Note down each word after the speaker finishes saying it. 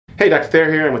Hey, Dr.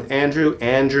 Thayer here. I'm with Andrew.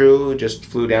 Andrew just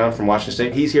flew down from Washington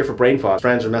State. He's here for brain fog.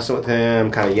 Friends are messing with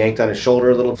him, kind of yanked on his shoulder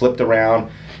a little, flipped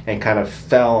around, and kind of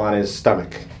fell on his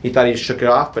stomach. He thought he shook it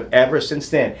off, but ever since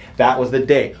then, that was the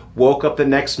day. Woke up the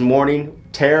next morning,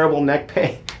 terrible neck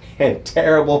pain and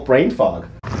terrible brain fog.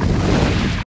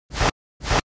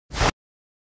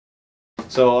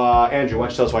 So, Andrew, why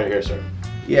don't you tell us why you're here, sir?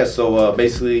 Yeah, so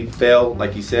basically fell,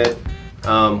 like you said.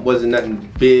 Wasn't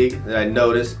nothing big that I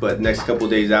noticed, but next couple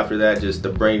days after that, just the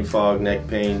brain fog, neck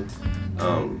pain,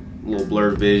 little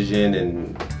blurred vision,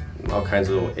 and all kinds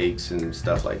of little aches and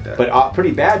stuff like that. But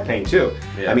pretty bad pain too.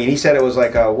 Yeah. I mean, he said it was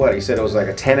like a, what? He said it was like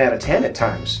a 10 out of 10 at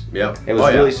times. Yeah. It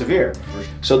was really severe.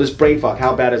 So this brain fog,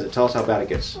 how bad is it? Tell us how bad it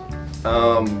gets. It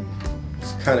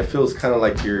kind of feels kind of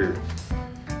like you're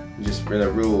just in a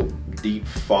real deep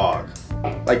fog.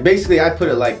 Like basically, I put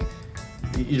it like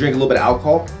you drink a little bit of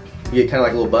alcohol. You get kind of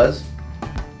like a little buzz.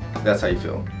 That's how you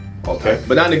feel. Okay,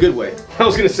 but not in a good way. I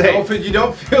was gonna say you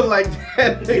don't feel like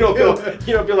that. you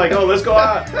don't feel like, oh, let's go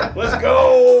out, let's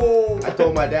go. I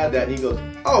told my dad that, and he goes,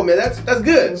 "Oh man, that's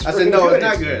good." I said, "No, it's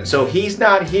not good." So he's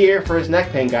not here for his neck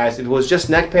pain, guys. If it was just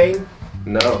neck pain,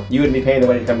 no, you wouldn't be paying the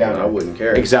money to come down. I wouldn't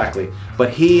care. Exactly. But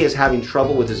he is having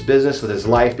trouble with his business, with his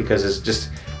life, because it's just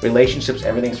relationships.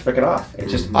 Everything's freaking off.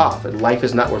 It's just off. And life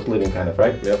is not worth living, kind of,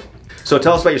 right? Yep. So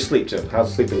tell us about your sleep too. How's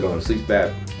the sleep been going? Sleep's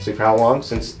bad. Sleep for how long?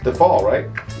 Since the fall, right?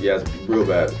 Yeah, it's real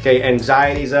bad. Okay,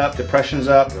 anxiety's up, depression's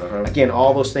up. Again,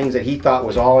 all those things that he thought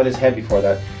was all in his head before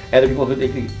that. Other people who,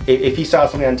 if he saw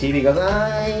something on TV, he goes,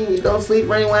 you don't sleep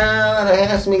very well, I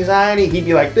have some anxiety. He'd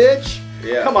be like, bitch,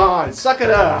 come on, suck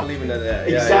it up. I'm leaving it at that.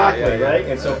 Exactly, right?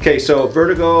 And so, okay, so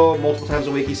vertigo multiple times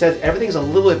a week. He says everything's a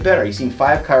little bit better. He's seen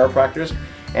 5 chiropractors.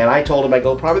 And I told him, I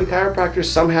go, probably the chiropractor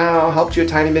somehow helped you a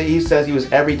tiny bit. He says he was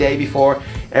every day before.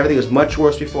 Everything was much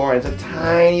worse before, and it's a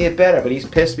tiny bit better. But he's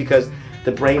pissed because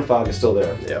the brain fog is still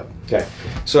there. Yeah. Okay.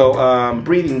 So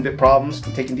breathing problems,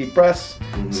 taking deep breaths,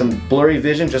 some blurry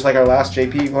vision, just like our last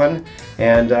JP one,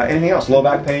 and anything else. Low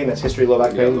back pain, that's history of low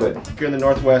back pain. But if you're in the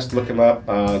Northwest, look him up.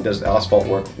 Does asphalt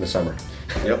work in the summer.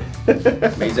 Yep.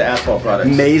 Meza Asphalt products.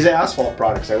 Meza Asphalt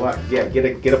products. I like. Yeah,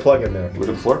 get a plug in there. Can we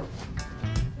do the floor?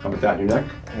 How about that in your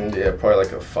neck? Yeah, probably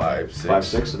like a 5, 6. 5,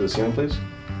 6 to the ceiling, please.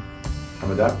 How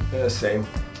about that? Yeah, same.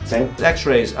 Same.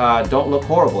 X-rays don't look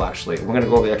horrible, actually. We're going to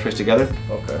go over the X-rays together.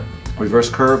 Okay.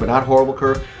 Reverse curve, but not horrible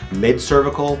curve.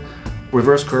 Mid-cervical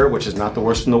reverse curve, which is not the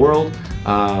worst in the world.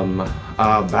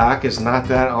 Back is not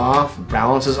that off.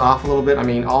 Balance is off a little bit. I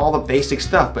mean, all the basic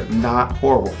stuff, but not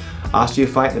horrible.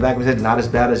 Osteophyte in the back of his head, not as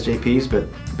bad as JP's, but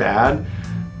bad.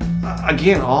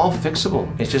 Again, all fixable.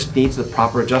 It just needs the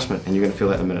proper adjustment, and you're going to feel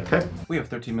that in a minute, okay? We have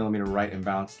 13mm right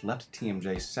imbalance, left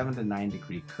TMJ, 7 to 9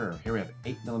 degree curve. Here we have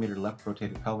 8mm left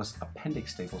rotated pelvis,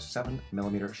 appendix staple,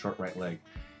 7mm short right leg.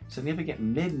 Significant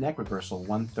mid-neck reversal,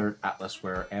 1/3 atlas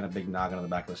wear, and a big noggin on the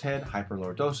back of his head,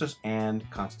 hyperlordosis, and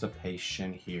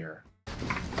constipation here.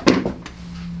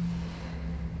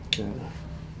 Okay.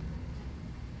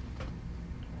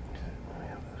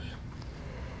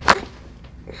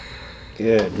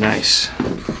 Good, nice.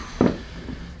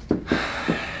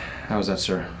 How was that,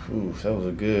 sir? Ooh, that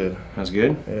was good. That was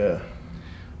good? Yeah.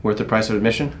 Worth the price of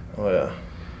admission? Oh yeah.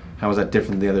 How was that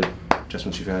different than the other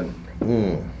adjustments you've had?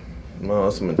 Well,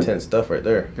 that's some intense stuff right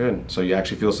there. Good. So you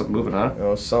actually feel something moving, huh? You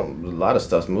know, a lot of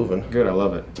stuff's moving. Good, I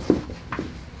love it.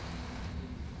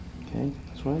 Okay,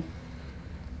 this way.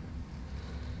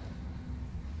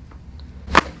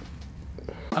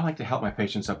 I like to help my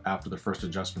patients up after their first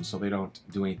adjustment so they don't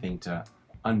do anything to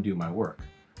undo my work.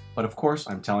 But of course,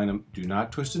 I'm telling them, do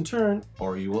not twist and turn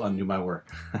or you will undo my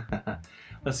work.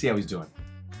 Let's see how he's doing.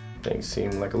 Things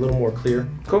seem like a little more clear.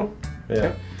 Cool. Yeah.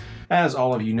 Okay. As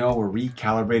all of you know, we're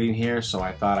recalibrating here, so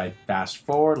I thought I'd fast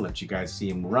forward, let you guys see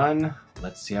him run.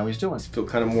 Let's see how he's doing. I feel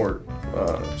kind of more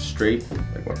straight,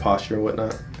 like my posture and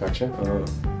whatnot. Gotcha.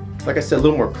 Like I said, a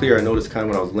little more clear. I noticed kind of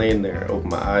when I was laying there, I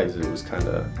opened my eyes, it was kind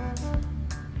of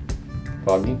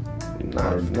foggy?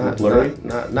 Not blurry?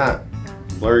 Not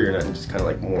blurry or nothing, just kind of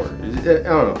like more, I don't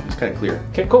know, it's kind of clear.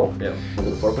 Okay, cool. Yeah. Look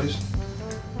at the floor, please.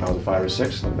 That was a 5 or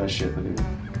 6. Look at that shit. Look at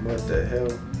What the hell?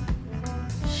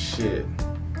 Shit.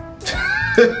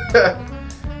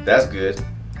 That's good.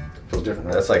 Feels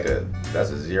different, right? That's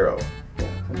a 0. Yeah,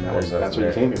 and that's what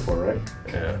you came here for, right?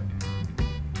 Yeah.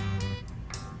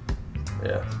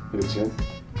 Yeah. Look at the ceiling.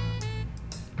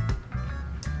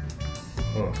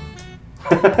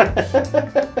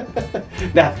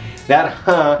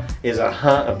 That is a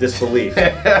of disbelief.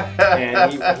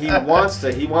 And he wants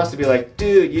to be like,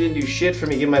 dude, you didn't do shit for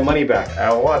me, give my money back.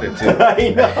 I wanted to. I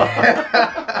know.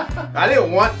 I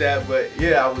didn't want that, but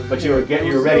yeah, I was. But you were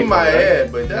ready in my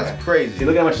head, but that's crazy. See,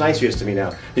 look how much nicer he is to me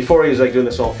now. Before he was like doing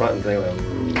this whole front and thing.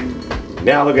 Like,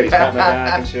 now look at he's patting my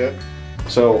back and shit.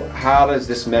 So how does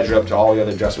this measure up to all the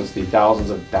other adjustments, the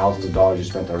thousands of dollars you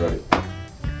spent already?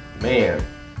 Man,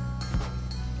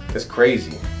 it's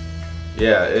crazy.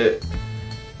 Yeah,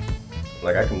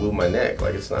 like I can move my neck,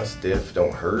 like it's not stiff,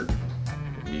 don't hurt.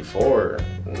 Before,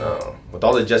 no. With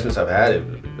all the adjustments I've had,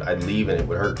 I'd leave and it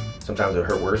would hurt. Sometimes it would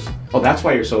hurt worse. Oh, that's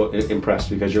why you're so impressed,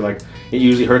 because you're like, it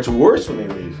usually hurts worse when they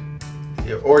leave.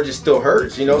 Or it just still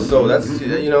hurts, you know, so that's,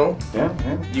 you know, yeah.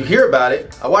 You hear about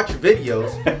it, I watch your videos.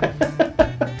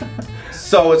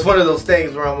 So it's one of those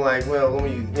things where I'm like, well, let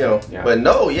me, you know, but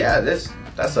no, yeah, that's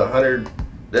 100,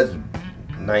 that's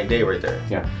 9 day right there.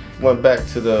 Yeah. Went back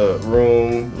to the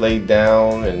room, laid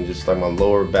down, and just like my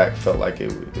lower back felt like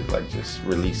it like just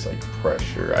released like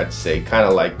pressure. I'd say kind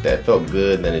of like that, felt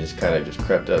good, and then it just kind of just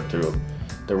crept up through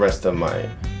the rest of my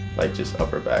like just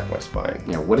upper back, my spine.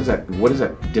 Yeah, what is that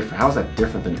different? How is that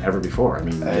different than ever before? I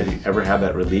mean, have you ever had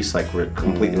that release, like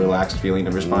completely relaxed feeling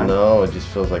of your spine? No, it just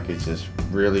feels like it's just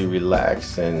really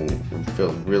relaxed and it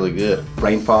feels really good.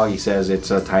 Brain fog, he says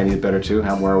it's a tiny bit better too.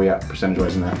 Where are we at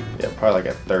percentage-wise in that? Yeah, probably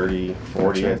like at 30,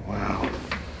 40. Gotcha. Wow.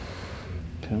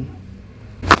 Okay.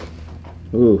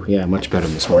 Ooh, yeah, much better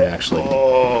this morning actually.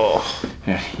 Oh.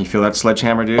 Yeah, you feel that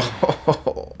sledgehammer, dude?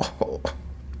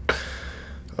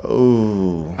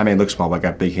 Oh. I mean, it looks small, but I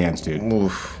got big hands, dude.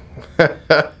 Oof. He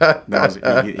knows what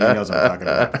I'm talking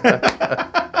about.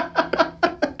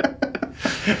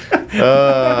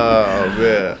 Oh,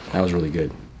 man. That was really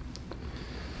good.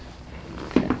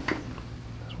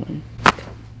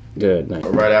 Good, nice.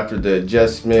 Right after the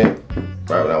adjustment,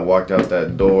 right when I walked out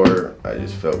that door, I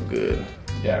just felt good.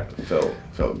 Yeah. It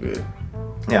felt good.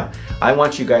 Yeah, I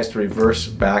want you guys to reverse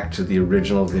back to the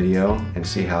original video and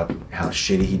see how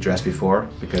shitty he dressed before,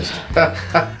 because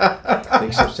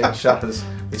take some shot of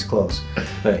these clothes.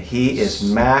 But he is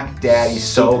Mac Daddy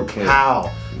SoCal.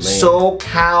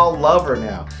 SoCal lover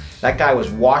now. That guy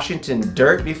was Washington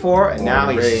dirt before, and now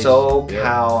he's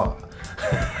SoCal.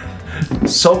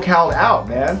 SoCal out,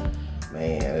 man.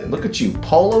 Man, look at you.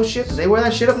 Polo shit? Do they wear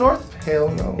that shit up north? Hell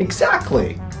no.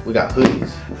 Exactly. We got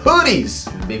hoodies.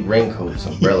 Hoodies! Big raincoats,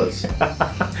 umbrellas. You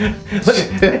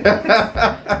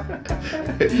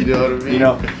know what I mean? You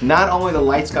know, not only the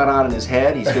lights got on in his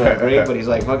head, he's feeling great, but he's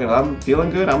like, fucking, I'm feeling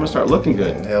good, I'm gonna start looking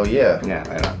good. Hell yeah. Yeah,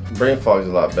 right on. Brain fog's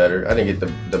a lot better. I didn't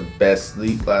get the best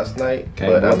sleep last night. Okay,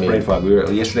 but I mean, brain fog?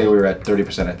 Yesterday we were at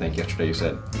 30%, I think, yesterday you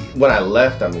said. When I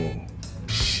left, I mean,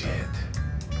 shit.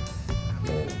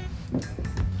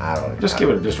 I don't know. Just give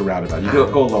it just a roundabout. You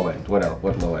go low end. What else?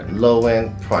 What low end? Low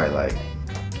end, probably like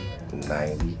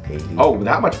 90, 80. Oh,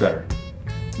 that much better.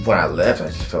 When I left, I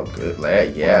just felt good.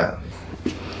 Like, yeah.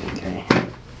 Okay.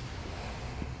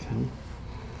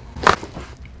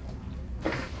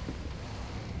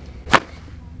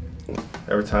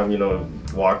 Every time, you know,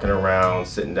 walking around,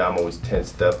 sitting down, I'm always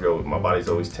tensed up. My body's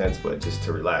always tense, but just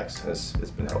to relax, it's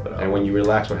been helping out. And when you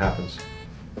relax, what happens?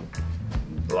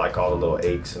 Like all the little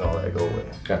aches and all that go away.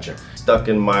 Gotcha. Stuck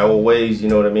in my old ways, you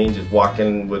know what I mean? Just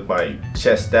walking with my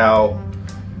chest out,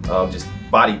 just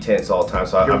body tense all the time.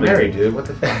 So You're married, dude. What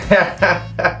the fuck?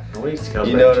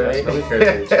 You know what I mean? Nobody cares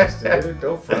about your chest, dude.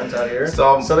 Go front out here.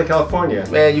 So Southern California.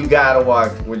 Man, you gotta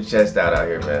walk with your chest out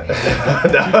here, man.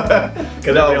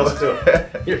 Because nobody else do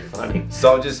it. You're funny.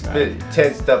 So I'm just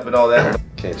tensed up and all that.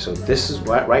 Okay, so this is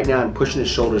right now I'm pushing his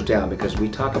shoulders down because we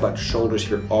talk about shoulders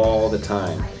here all the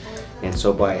time. And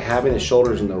so by having the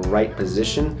shoulders in the right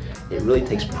position, it really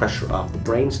takes pressure off the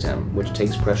brainstem, which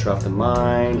takes pressure off the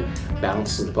mind,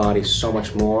 balances the body so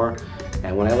much more.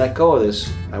 And when I let go of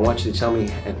this, I want you to tell me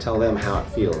and tell them how it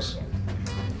feels.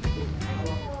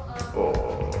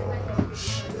 Oh,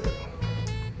 shit.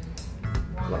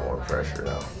 A lot more pressure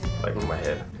now, like in my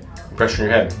head. Pressure in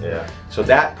your head? Yeah. So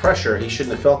that pressure, he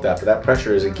shouldn't have felt that, but that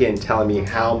pressure is again telling me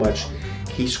how much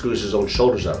he screws his own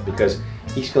shoulders up, because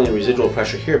he's feeling residual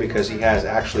pressure here because he has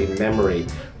actually memory,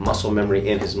 muscle memory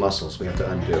in his muscles we have to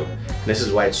undo. And this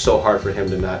is why it's so hard for him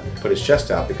to not put his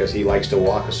chest out, because he likes to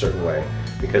walk a certain way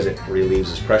because it relieves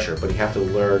his pressure. But you have to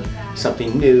learn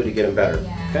something new to get him better,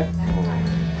 okay?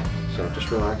 So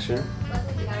just relax here.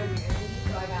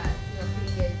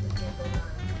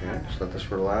 Okay, just let this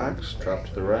relax, drop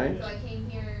to the right.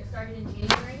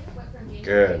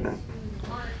 Good.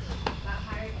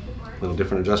 A little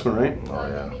different adjustment, right? Oh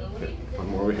yeah. Okay. One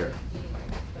more over here.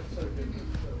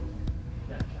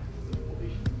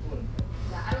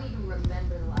 I don't even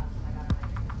remember the last time I got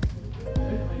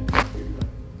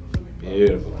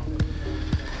Beautiful.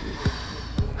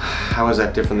 How is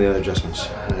that different than the other adjustments?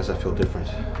 How does that feel different?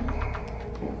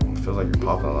 It feels like you're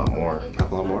popping a lot more.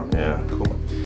 Pop a lot more? Yeah. Cool.